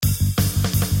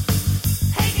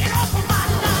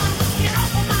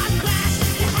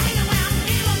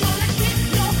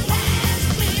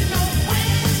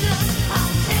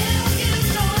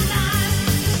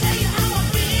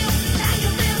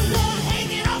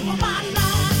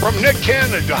From Nick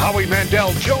Cannon to Howie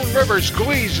Mandel, Joan Rivers,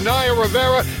 Glees, Naya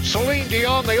Rivera, Celine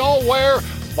Dion, they all wear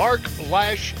Mark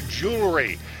Lash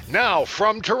jewelry. Now,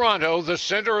 from Toronto, the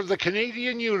center of the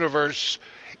Canadian universe,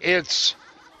 it's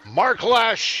Mark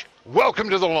Lash. Welcome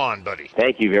to the lawn, buddy.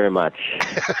 Thank you very much.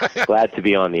 Glad to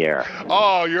be on the air.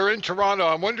 Oh, you're in Toronto.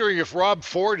 I'm wondering if Rob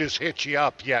Ford has hit you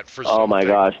up yet for something. Oh, my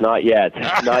gosh, not yet.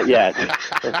 Not yet.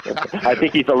 I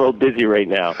think he's a little busy right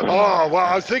now. Oh, well,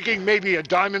 I was thinking maybe a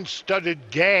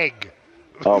diamond-studded gag.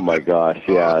 Oh, my gosh,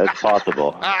 yeah, it's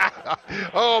possible.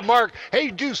 Oh, Mark, hey,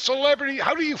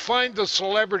 how do you find the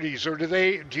celebrities, or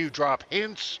do you drop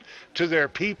hints to their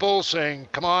people saying,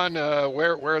 come on,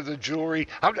 wear the jewelry?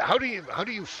 How do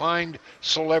you find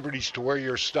celebrities to wear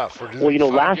your stuff? Or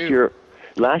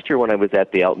last year when I was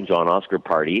at the Elton John Oscar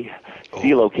party,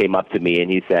 CeeLo came up to me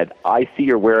and he said, I see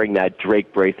you're wearing that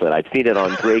Drake bracelet. I've seen it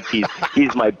on Drake.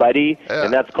 He's my buddy,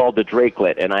 and that's called the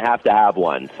Drakelet, and I have to have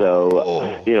one.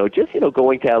 So,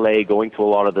 going to LA, going to a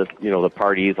lot of the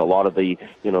parties, a lot of the,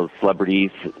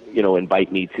 celebrities,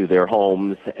 invite me to their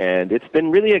homes, and it's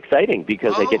been really exciting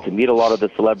because I get to meet a lot of the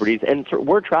celebrities, and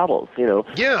word travels,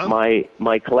 Yeah.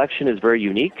 My collection is very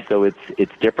unique, so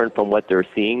it's different from what they're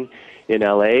seeing in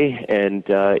LA and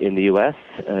in the US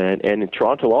and in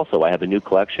Toronto also. I have a new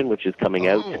collection which is coming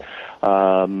out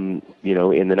in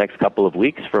the next couple of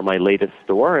weeks for my latest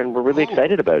store, and we're really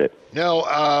excited about it.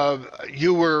 Now,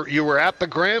 you were at the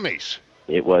Grammys.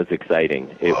 It was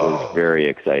exciting. It was very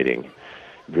exciting.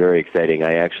 Very exciting.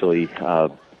 I actually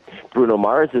Bruno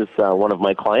Mars is one of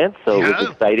my clients, so it was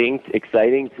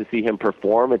exciting to see him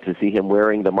perform and to see him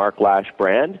wearing the Mark Lash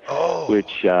brand,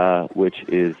 which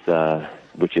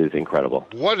is incredible.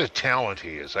 What a talent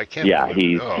he is. I can't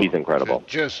believe he's incredible.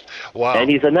 Just, wow. And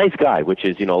he's a nice guy, which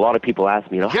is, a lot of people ask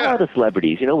me, how are the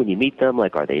celebrities? When you meet them,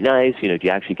 are they nice? Do you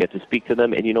actually get to speak to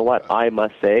them? And you know what? I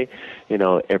must say,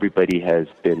 everybody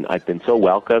I've been so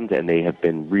welcomed, and they have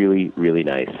been really, really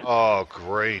nice. Oh,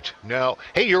 great. Now,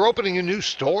 hey, you're opening a new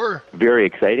store? Very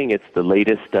exciting. It's the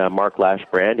latest Mark Lash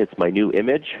brand. It's my new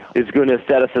image. It's going to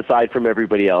set us aside from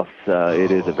everybody else.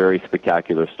 It is a very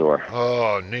spectacular store.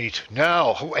 Oh, neat.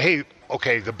 Now, hey,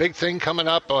 okay, the big thing coming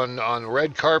up on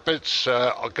red carpets,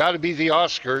 got to be the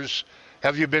Oscars.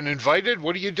 Have you been invited?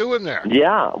 What are you doing there?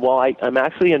 Yeah, well, I'm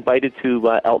actually invited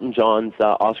to Elton John's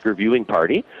Oscar viewing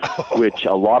party, which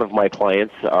a lot of my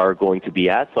clients are going to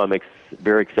be at, so I'm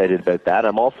very excited about that.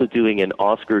 I'm also doing an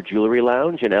Oscar jewelry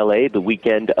lounge in LA the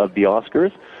weekend of the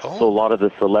Oscars, so a lot of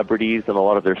the celebrities and a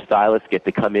lot of their stylists get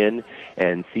to come in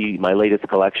and see my latest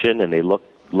collection, and they look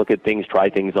at things, try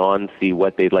things on, see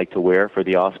what they'd like to wear for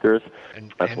the Oscars.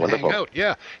 That's wonderful. Hang out,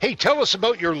 yeah. Hey, tell us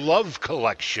about your love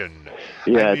collection.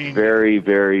 Yeah, it's very,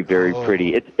 very, very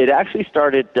pretty. It actually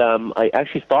started, I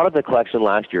actually thought of the collection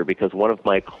last year because one of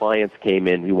my clients came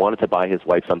in. He wanted to buy his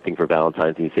wife something for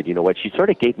Valentine's, and he said, you know what, she sort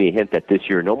of gave me a hint that this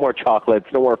year, no more chocolates,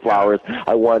 no more flowers.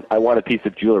 I want a piece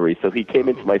of jewelry. So he came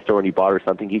into my store and he bought her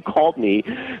something. He called me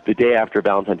the day after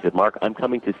Valentine's and said, Mark, I'm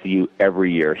coming to see you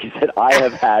every year. He said, I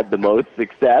have had the most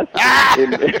success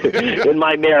in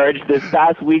my marriage this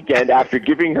past weekend after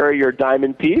giving her your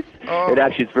diamond piece. And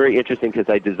actually, it's very interesting because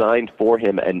I designed for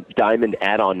him a diamond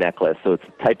add-on necklace. So it's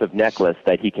a type of necklace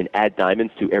that he can add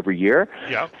diamonds to every year.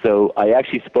 Yeah. So I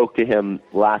actually spoke to him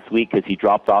last week because he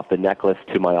dropped off the necklace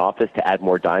to my office to add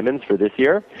more diamonds for this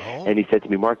year. And he said to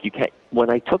me, Mark, you can't. When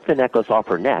I took the necklace off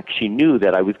her neck, she knew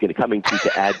that I was going to come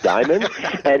to add diamonds,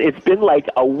 and it's been like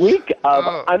a week of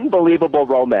unbelievable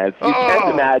romance. You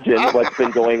can't imagine what's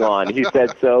been going on. He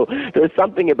said, so there's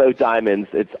something about diamonds.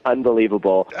 It's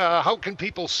unbelievable. How can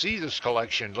people see this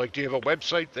collection? Do you have a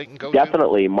website they can go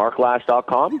Definitely,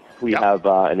 marklash.com. We have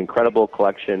an incredible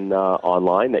collection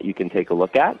online that you can take a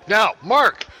look at. Now,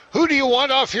 Mark, who do you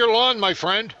want off your lawn, my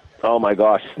friend? Oh my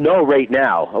gosh, snow right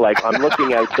now. I'm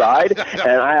looking outside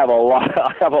and I have a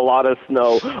lot of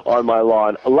snow on my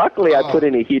lawn. Luckily I put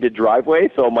in a heated driveway,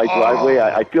 so my driveway,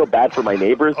 I feel bad for my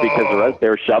neighbors because they're out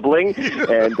there shoveling,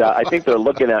 and I think they're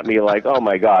looking at me like, oh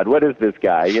my God, what is this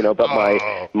guy?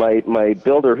 But my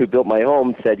builder who built my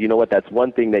home said, you know what, that's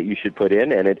one thing that you should put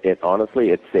in, and it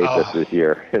honestly, it saved us this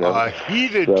year. A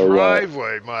heated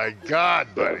driveway, my God,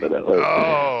 buddy.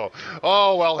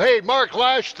 Well, hey, Mark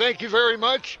Lash, thank you very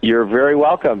much. You're very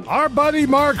welcome. Our buddy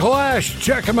Mark Lash.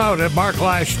 Check him out at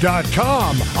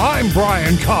marklash.com. I'm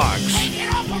Brian Cox.